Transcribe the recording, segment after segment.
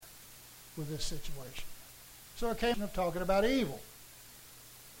with this situation. So occasionally I'm talking about evil.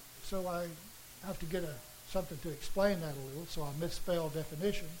 So I have to get something to explain that a little, so I misspell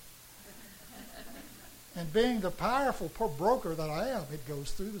definition. And being the powerful broker that I am, it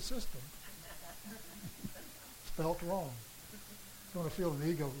goes through the system. Spelt wrong. Going to feel an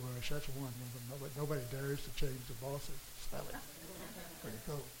ego rush. That's one. Nobody dares to change the boss's spelling. Pretty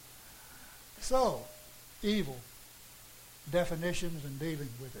cool. So, evil, definitions and dealing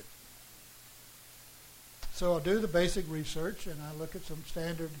with it. So I'll do the basic research and I look at some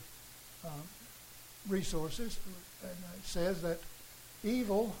standard resources, and it says that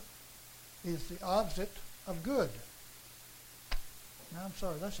evil is the opposite of good. Now, I'm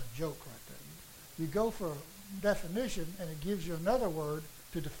sorry, that's a joke right there. You go for a definition and it gives you another word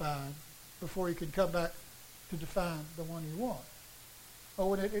to define before you can come back to define the one you want.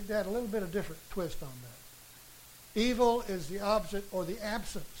 Oh, and it had a little bit of different twist on that. Evil is the opposite or the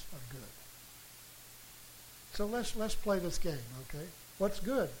absence of good. So let's play this game, okay? What's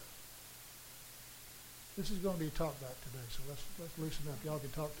good? This is going to be talked about today, so let's loosen up. Y'all can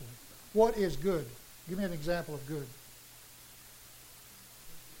talk to me. What is good? Give me an example of good.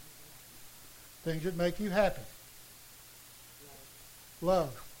 Things that make you happy.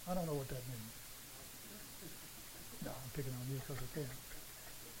 Love. I don't know what that means. No, I'm picking on you because I can.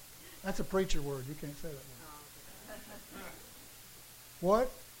 That's a preacher word. You can't say that word.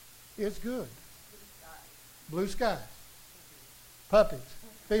 What is good? Blue sky. Puppies.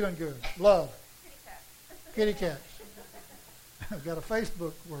 Feeling good. Love. Kitty cats. I've got a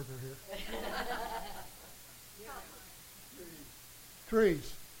Facebook worker here.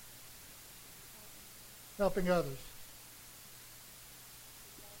 Trees. Helping others.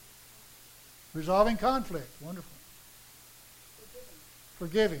 Resolving conflict. Wonderful.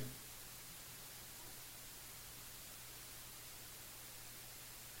 Forgiving.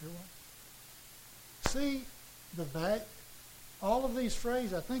 See all of these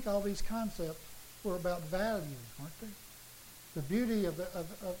phrases, I think all these concepts were about values, weren't they? The beauty of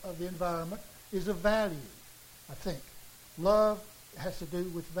the environment is a value, I think. Love has to do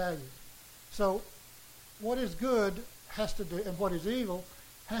with values. So what is good has to do, and what is evil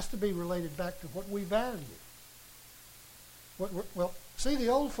has to be related back to what we value. Well, see, the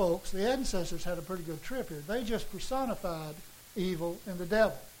old folks, the ancestors had a pretty good trip here. They just personified evil in the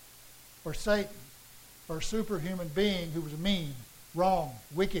devil, or Satan, or a superhuman being who was mean, wrong,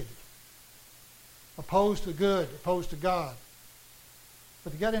 wicked, opposed to good, opposed to God.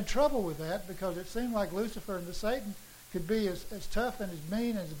 But they got in trouble with that because it seemed like Lucifer and the Satan could be as tough and as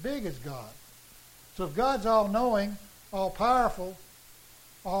mean and as big as God. So if God's all-knowing, all-powerful,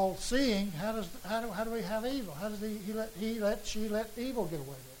 all-seeing, how do we have evil? How does she let evil get away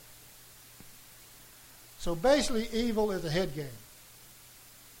with it? So basically, evil is a head game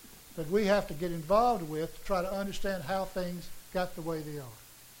that we have to get involved with to try to understand how things got the way they are.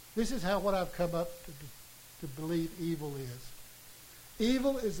 This is what I've come up to believe evil is.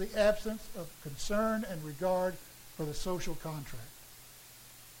 Evil is the absence of concern and regard for the social contract,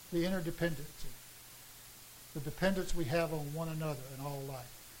 the interdependency, the dependence we have on one another in all life.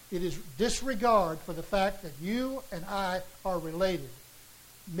 It is disregard for the fact that you and I are related.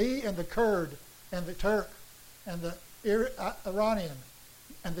 Me and the Kurd and the Turk and the Iranian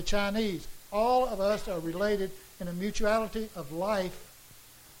and the Chinese, all of us are related in a mutuality of life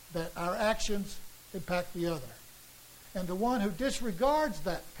that our actions impact the other. And the one who disregards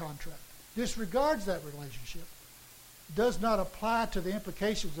that contract, disregards that relationship, does not apply to the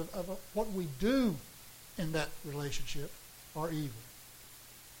implications of what we do in that relationship are evil.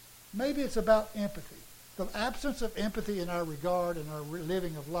 Maybe it's about empathy. The absence of empathy in our regard and our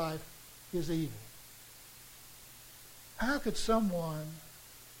living of life is evil. How could someone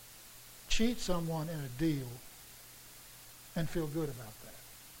cheat someone in a deal and feel good about that?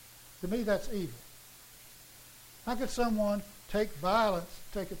 To me, that's evil. How could someone take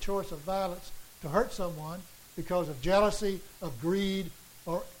a choice of violence to hurt someone because of jealousy, of greed,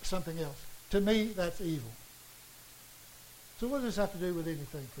 or something else? To me, that's evil. So what does this have to do with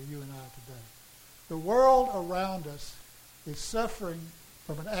anything for you and I today? The world around us is suffering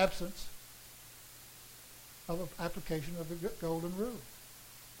from an absence of an application of the golden rule.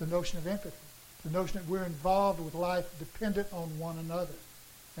 The notion of empathy. The notion that we're involved with life dependent on one another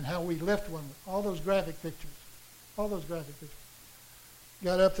and how we lift one another. All those graphic pictures.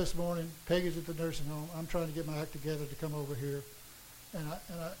 Got up this morning. Peggy's at the nursing home. I'm trying to get my act together to come over here. And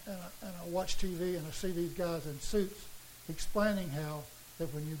I watch TV and I see these guys in suits explaining how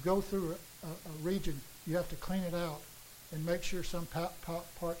that when you go through a region, you have to clean it out and make sure some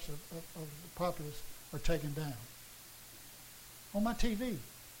parts of the populace are taken down. On my TV.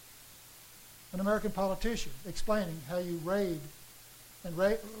 an American politician explaining how you raid and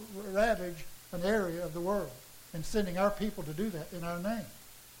ravage an area of the world and sending our people to do that in our name.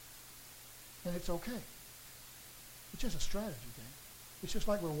 And it's okay. It's just a strategy game. It's just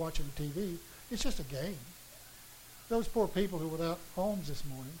like we're watching TV. It's just a game. Those poor people who were without homes this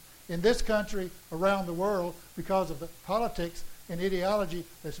morning, in this country, around the world, because of the politics and ideology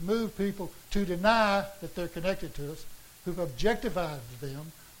that's moved people to deny that they're connected to us, who've objectified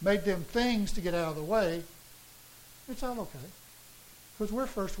them, made them things to get out of the way, it's all okay. Because we're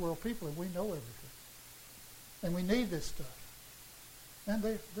first world people and we know everything. And we need this stuff. And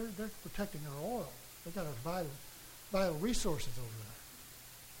they're protecting our oil. They've got our vital resources over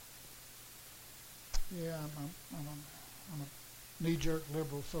there. Yeah, I'm a knee-jerk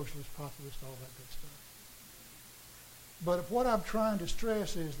liberal, socialist, populist, all that good stuff. But what I'm trying to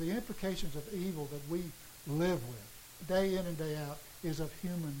stress is the implications of evil that we live with, day in and day out, is of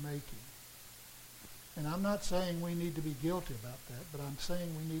human making. And I'm not saying we need to be guilty about that, but I'm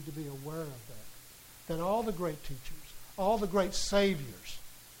saying we need to be aware of that. That all the great teachers, all the great saviors,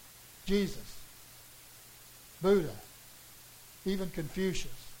 Jesus, Buddha, even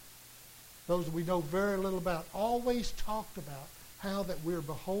Confucius, those we know very little about, always talked about how that we're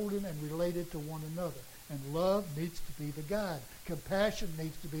beholden and related to one another. And love needs to be the guide. Compassion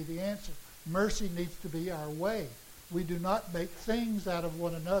needs to be the answer. Mercy needs to be our way. We do not make things out of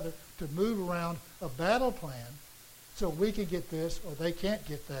one another to move around a battle plan so we can get this or they can't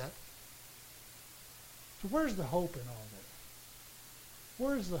get that. So where's the hope in all this?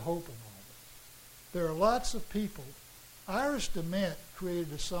 Where's the hope in all this? There are lots of people. Iris DeMent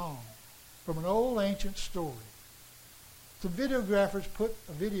created a song from an old ancient story. Some videographers put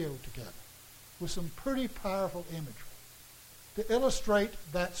a video together with some pretty powerful imagery to illustrate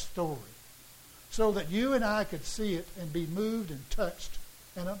that story so that you and I could see it and be moved and touched,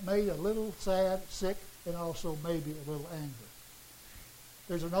 and it made a little sad, sick, and also maybe a little angry.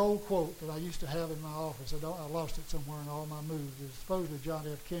 There's an old quote that I used to have in my office. I lost it somewhere in all my moves. It's supposedly John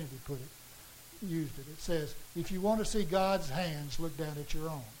F. Kennedy used it. It says, if you want to see God's hands, look down at your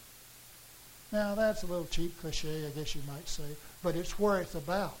own. Now, that's a little cheap cliche, I guess you might say, but it's where it's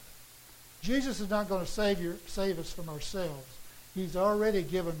about. Jesus is not going to save us from ourselves. He's already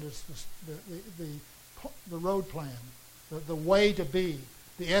given us the road plan, the way to be,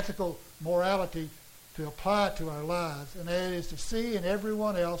 the ethical morality to apply to our lives, and that is to see in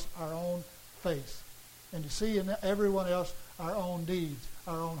everyone else our own face, and to see in everyone else our own needs,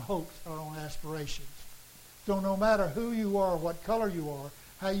 our own hopes, our own aspirations. So no matter who you are, what color you are,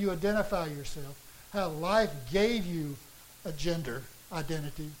 how you identify yourself, how life gave you a gender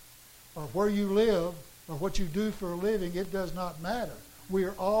identity, or where you live, or what you do for a living, it does not matter. We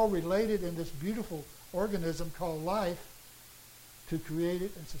are all related in this beautiful organism called life to create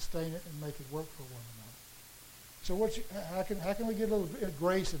it and sustain it and make it work for one another. So how can we get a little bit of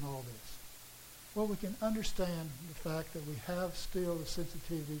grace in all this? Well, we can understand the fact that we have still the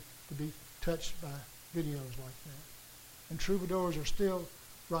sensitivity to be touched by videos like that. And troubadours are still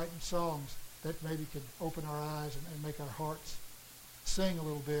writing songs that maybe can open our eyes and make our hearts sing a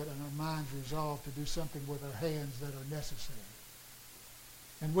little bit and our minds resolve to do something with our hands that are necessary.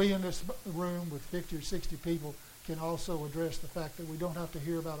 And we in this room with 50 or 60 people can also address the fact that we don't have to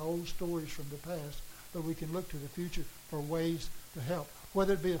hear about old stories from the past, but we can look to the future for ways to help.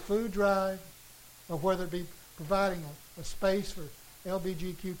 Whether it be a food drive or whether it be providing a space for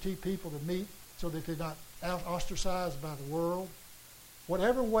LGBTQ people to meet so that they're not ostracized by the world.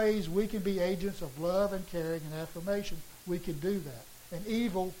 Whatever ways we can be agents of love and caring and affirmation, we can do that. And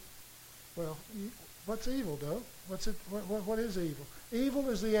evil, well, what's evil, Doe? What is evil? Evil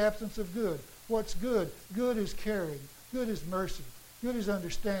is the absence of good. What's good? Good is caring. Good is mercy. Good is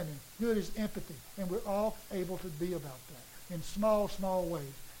understanding. Good is empathy. And we're all able to be about that in small, small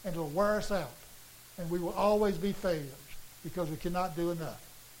ways. And it'll wear us out. And we will always be failures because we cannot do enough.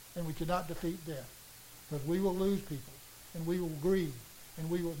 And we cannot defeat death. But we will lose people. And we will grieve. And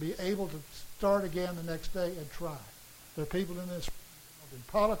we will be able to start again the next day and try. There are people in this, in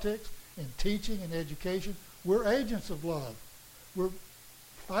politics, in teaching, in education. We're agents of love. We're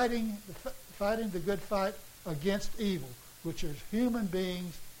fighting the good fight against evil, which is human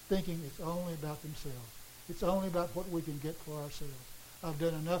beings thinking it's only about themselves. It's only about what we can get for ourselves. I've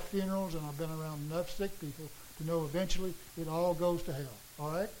done enough funerals and I've been around enough sick people to know eventually it all goes to hell.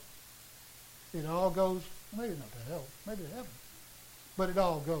 All right? It all goes, maybe not to hell, maybe to heaven, but it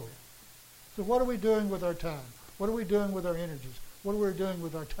all goes. So what are we doing with our time? What are we doing with our energies? What are we doing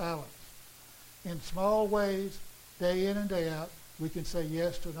with our talents? In small ways, day in and day out, we can say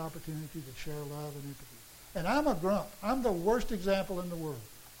yes to an opportunity to share love and empathy. And I'm a grump. I'm the worst example in the world.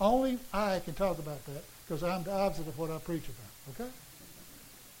 Only I can talk about that because I'm the opposite of what I preach about, okay?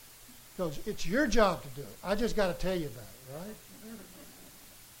 Because it's your job to do it. I just got to tell you about it, right?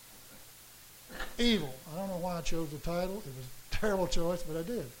 Evil. I don't know why I chose the title. It was a terrible choice, but I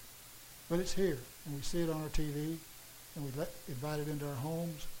did. But it's here, and we see it on our TV, and we invite it into our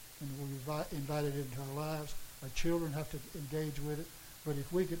homes, and we invite it into our lives. Our children have to engage with it. But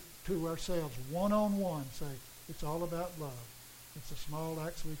if we could, to ourselves, one-on-one, say, it's all about love. It's the small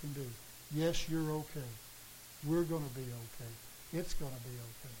acts we can do. Yes, you're okay. We're going to be okay. It's going to be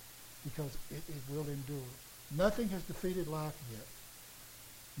okay. Because it will endure. Nothing has defeated life yet.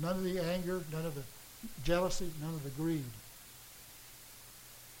 None of the anger, none of the jealousy, none of the greed.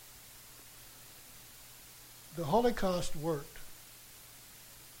 The Holocaust worked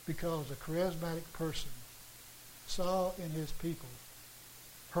because a charismatic person saw in his people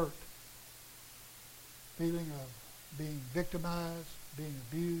hurt, feeling of being victimized, being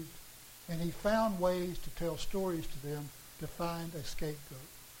abused, and he found ways to tell stories to them to find a scapegoat,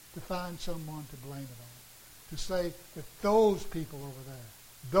 to find someone to blame it on, to say that those people over there,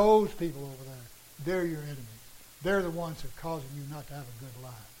 they're your enemies. They're the ones who are causing you not to have a good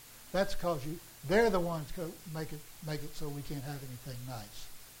life. That's because they're the ones who make it so we can't have anything nice.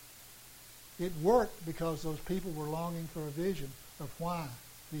 It worked because those people were longing for a vision of why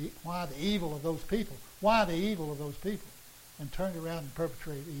the evil of those people, and turned around and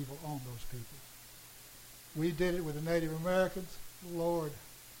perpetrated evil on those people. We did it with the Native Americans. Lord,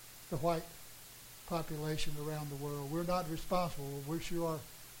 the white population around the world. We're not responsible.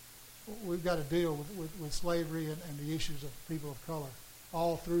 We've got to deal with slavery and the issues of people of color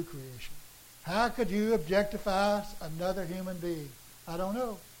all through creation. How could you objectify another human being? I don't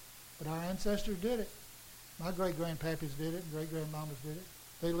know. But our ancestors did it. My great-grandpappies did it, and great-grandmamas did it.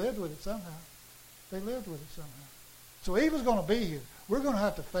 They lived with it somehow. So evil's going to be here. We're going to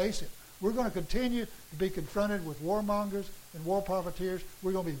have to face it. We're going to continue to be confronted with warmongers and war profiteers.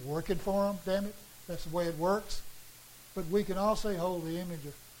 We're going to be working for them, damn it. That's the way it works. But we can also hold the image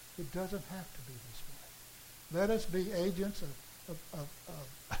of it doesn't have to be this way. Let us be agents I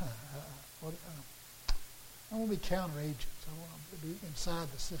want to be counter-agents. I want to be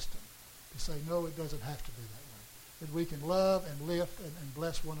inside the system to say, no, it doesn't have to be that way. That we can love and lift and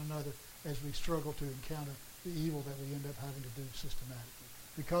bless one another as we struggle to encounter the evil that we end up having to do systematically.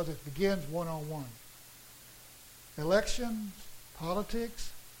 Because it begins one-on-one. Elections,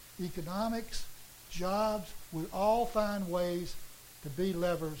 politics, economics, jobs, we all find ways to be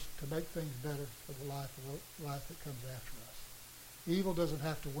levers to make things better for the life that comes after us. Evil doesn't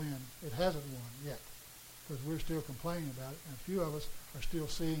have to win. It hasn't won yet, because we're still complaining about it, and a few of us are still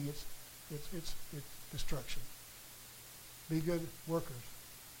seeing its destruction. Be good workers.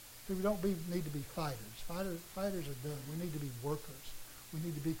 So we don't need to be fighters. Fighters are done. We need to be workers. We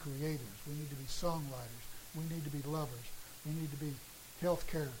need to be creators. We need to be songwriters. We need to be lovers. We need to be health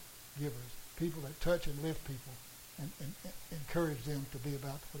care givers, people that touch and lift people and encourage them to be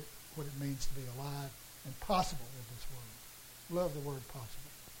about what it means to be alive and possible in this world. Love the word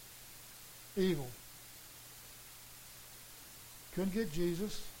possible. Evil. Couldn't get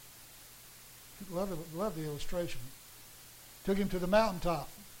Jesus. Love the illustration. Took him to the mountaintop.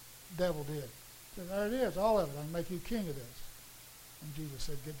 The devil did. Said, there it is, all of it. I can make you king of this. And Jesus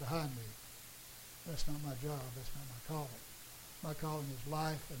said, get behind me. That's not my job. That's not my calling. My calling is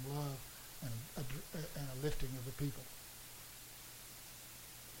life and love and a lifting of the people.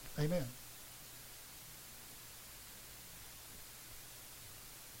 Amen.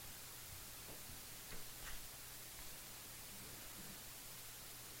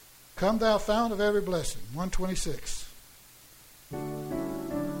 Come thou fount of every blessing. 126.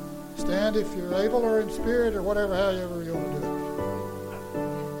 Stand if you're able or in spirit or whatever, however you want to do it.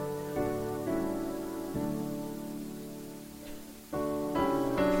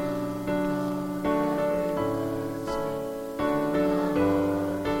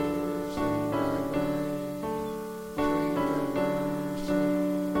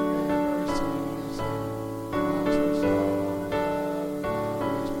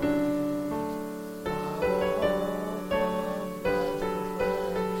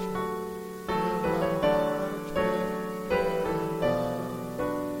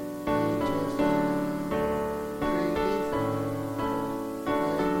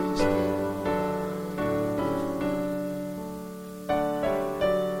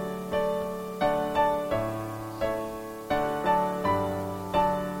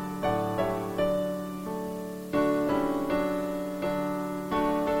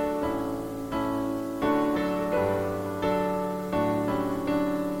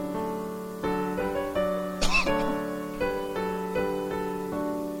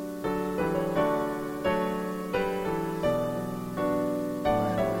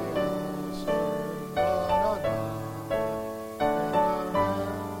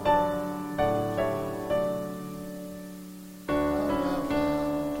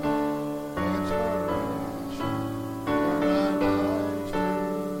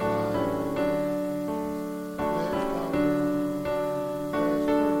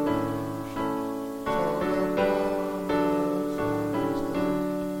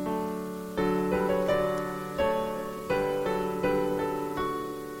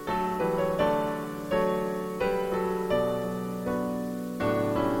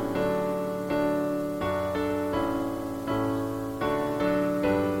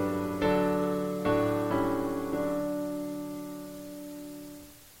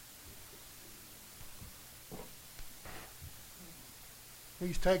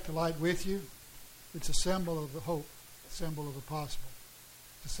 Please take the light with you. It's a symbol of the hope, a symbol of the possible.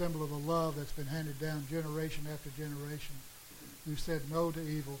 It's a symbol of the love that's been handed down generation after generation. We've said no to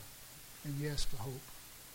evil and yes to hope.